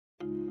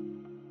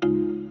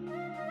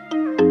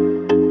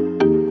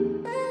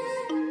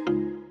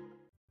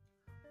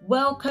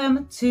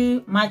Welcome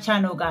to my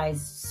channel,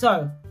 guys.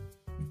 So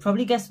you've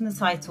probably guessed from the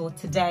title,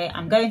 today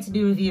I'm going to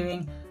be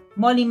reviewing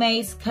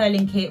Molly-Mae's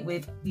Curling Kit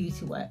with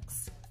Beauty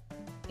Works.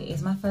 It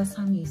is my first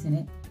time using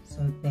it,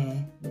 so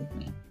bear with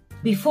me.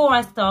 Before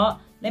I start,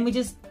 let me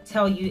just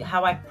tell you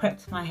how I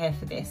prepped my hair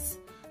for this.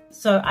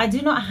 So I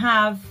do not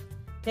have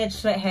dead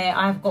straight hair,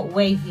 I've got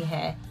wavy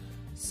hair.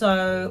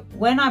 So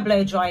when I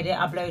blow dried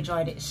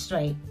it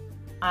straight.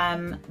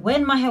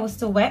 When my hair was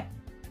still wet,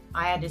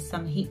 I added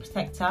some heat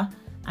protector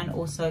and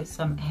also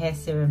some hair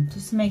serum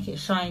just to make it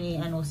shiny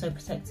and also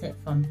protect it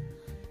from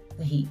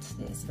the heat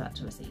that it's about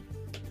to receive.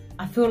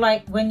 I feel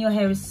like when your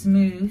hair is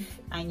smooth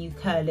and you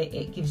curl it,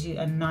 it gives you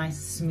a nice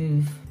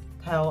smooth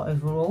curl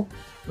overall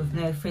with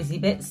no frizzy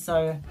bits,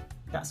 so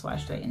that's why I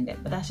straightened it,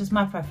 but that's just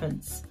my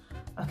preference.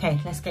 Okay,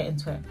 let's get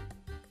into it.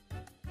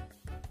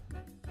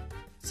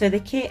 So the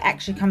kit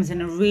actually comes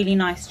in a really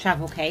nice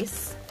travel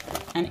case,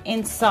 and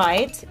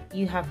inside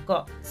you have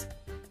got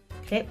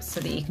clips so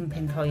that you can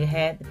pin curl your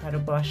hair, the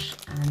paddle brush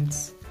and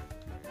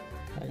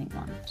curling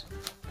wand.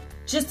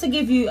 Just to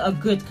give you a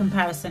good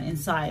comparison in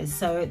size,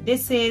 so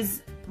this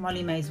is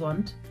Molly-Mae's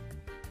wand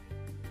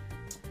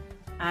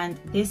and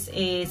this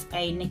is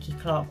a Nikki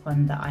Clark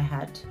one that I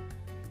had,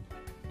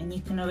 and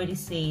you can already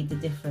see the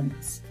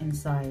difference in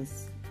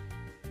size,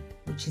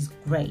 which is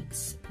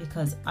great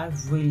because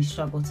I've really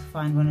struggled to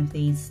find one of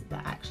these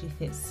that actually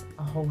fits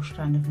a whole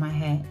strand of my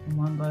hair in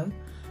one go.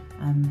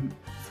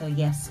 So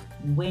yes,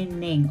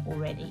 winning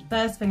already.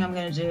 First thing I'm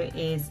going to do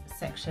is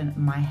section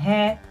my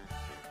hair.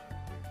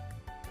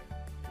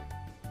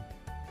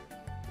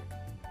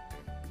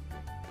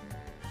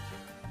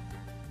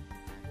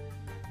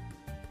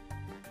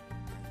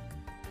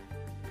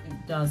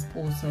 It does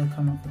also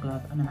come off the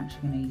glove, and I'm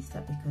actually going to use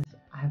that because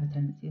I have a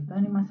tendency of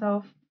burning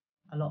myself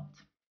a lot.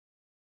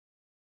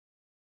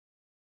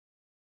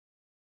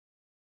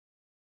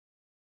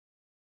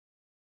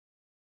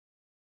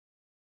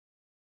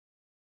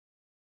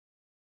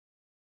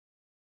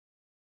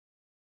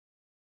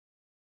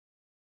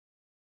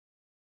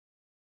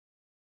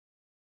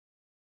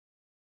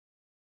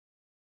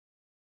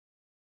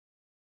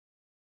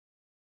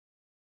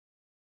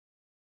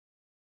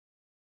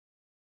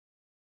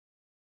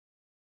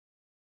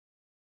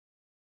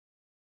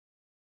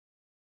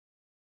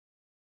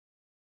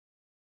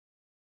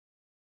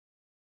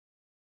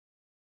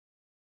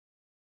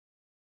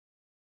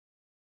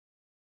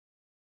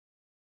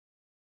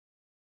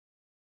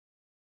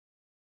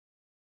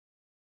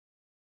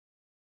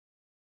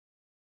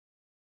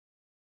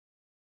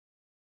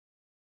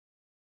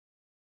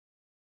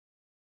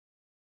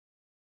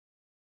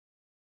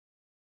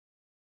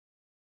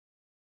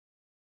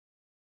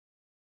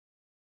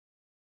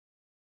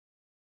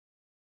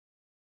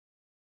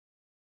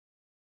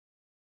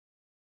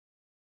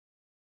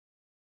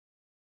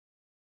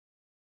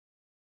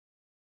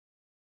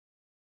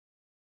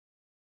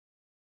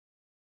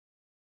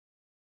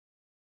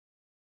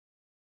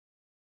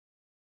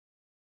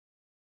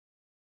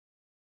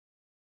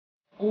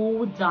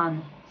 All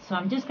done. So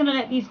I'm just gonna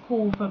let these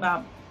cool for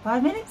about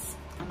 5 minutes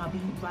and I'll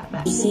be right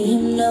back. You see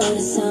him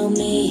notice on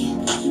me.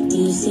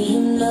 You see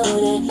him know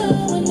that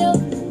showing up,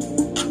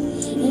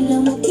 and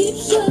I'm gonna keep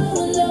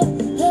showing up.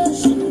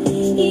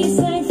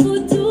 Isa'y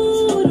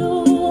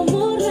futuro mo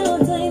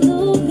raw tayo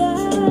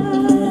lugar.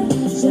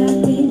 Sa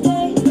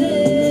tingay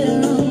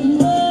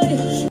meron.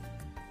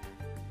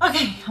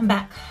 Okay, I'm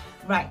back.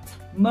 Right,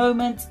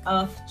 moment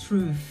of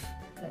truth.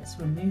 Let's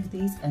remove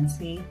these and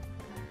see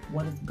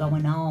what is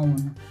going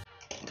on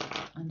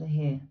under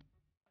here.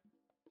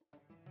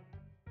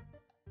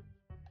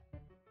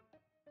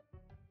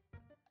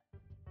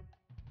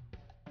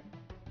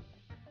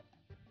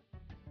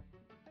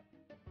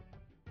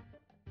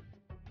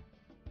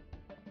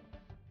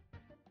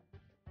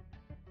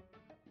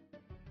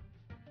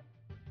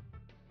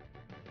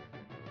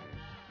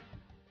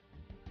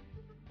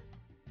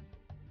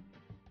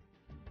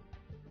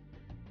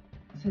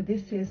 So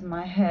this is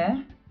my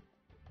hair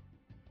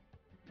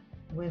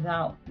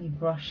without me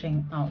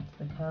brushing out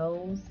the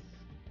curls.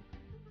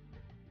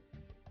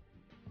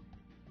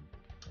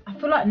 I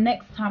feel like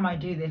next time I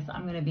do this,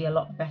 I'm going to be a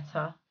lot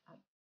better at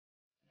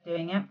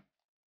doing it.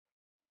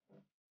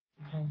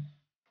 Okay.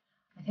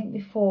 I think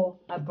before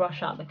I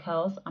brush out the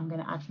curls, I'm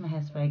going to add some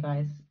hairspray,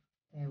 guys.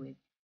 Bear with.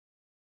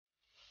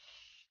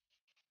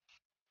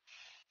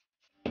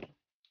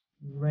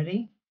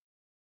 Ready?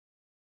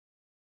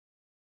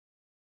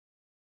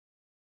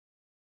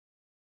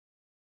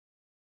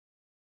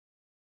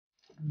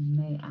 I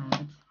may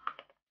add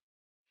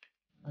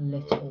a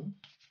little,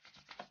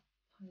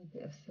 tiny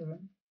bit of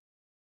serum.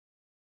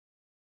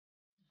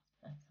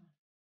 That's better.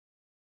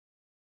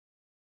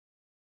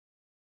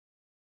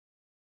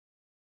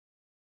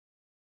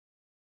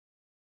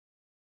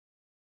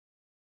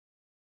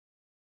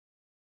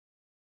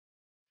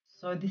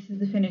 So this is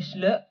the finished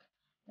look.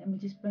 Let me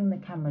just bring the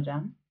camera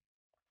down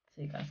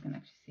so you guys can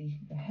actually see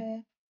the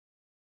hair.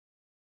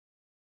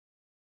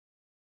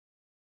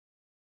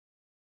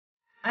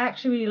 I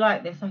actually really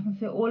like this. I can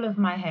fit all of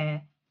my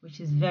hair which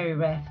is very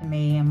rare for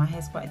me, and my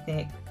hair's quite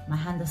thick. My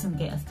hand doesn't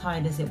get as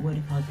tired as it would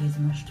if I was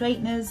using my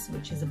straighteners,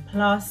 which is a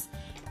plus.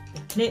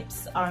 The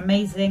clips are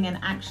amazing, and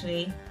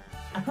actually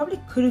I probably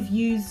could have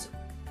used,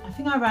 I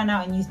think I ran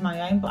out and used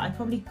my own, but I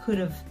probably could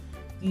have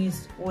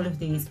used all of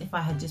these if I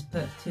had just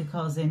put 2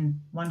 curls in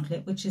 1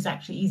 clip, which is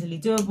actually easily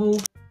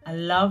doable. I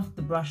love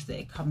the brush that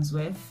it comes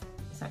with.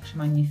 It's actually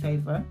my new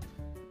favorite.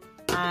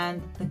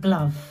 And the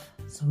glove,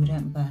 so we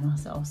don't burn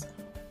ourselves.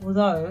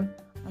 Although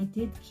I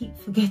did keep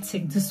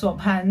forgetting to swap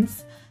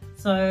hands.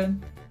 So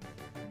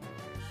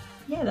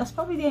yeah, that's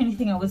probably the only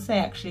thing I would say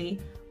actually.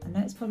 I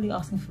know it's probably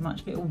asking for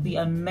much, but it would be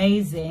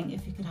amazing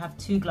if you could have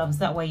 2 gloves.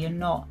 That way you're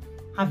not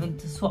having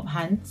to swap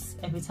hands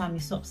every time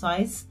you swap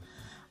size.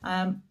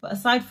 But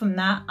aside from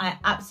that, I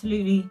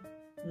absolutely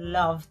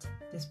loved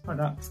this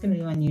product. It's going to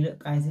be my new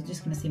look, guys. You're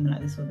just going to see me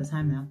like this all the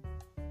time now.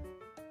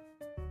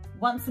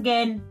 Once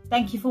again,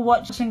 thank you for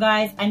watching,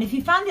 guys. And if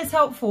you found this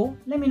helpful,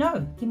 let me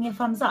know. Give me a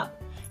thumbs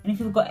up. And if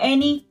you've got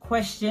any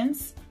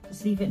questions,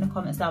 just leave it in the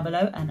comments down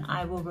below and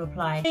I will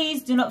reply.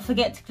 Please do not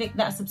forget to click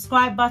that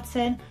subscribe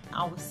button.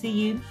 I will see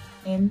you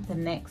in the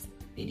next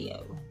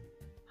video.